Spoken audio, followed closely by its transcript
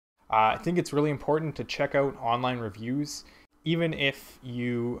I think it's really important to check out online reviews, even if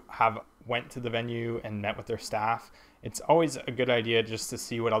you have went to the venue and met with their staff. It's always a good idea just to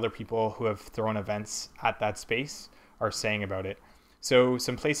see what other people who have thrown events at that space are saying about it. So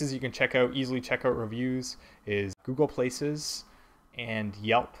some places you can easily check out reviews is Google Places and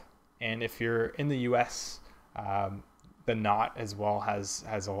Yelp. And if you're in the US, the Knot as well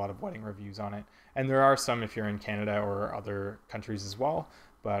has a lot of wedding reviews on it. And there are some if you're in Canada or other countries as well,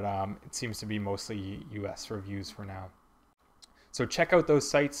 but it seems to be mostly US reviews for now. So check out those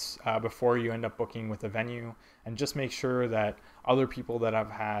sites before you end up booking with a venue, and just make sure that other people that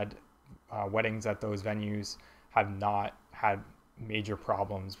have had weddings at those venues have not had major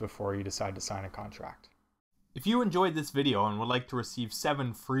problems before you decide to sign a contract. If you enjoyed this video and would like to receive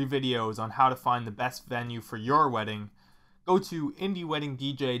 7 free videos on how to find the best venue for your wedding, go to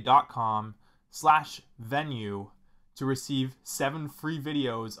indieweddingdj.com/venue to receive 7 free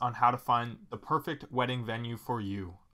videos on how to find the perfect wedding venue for you.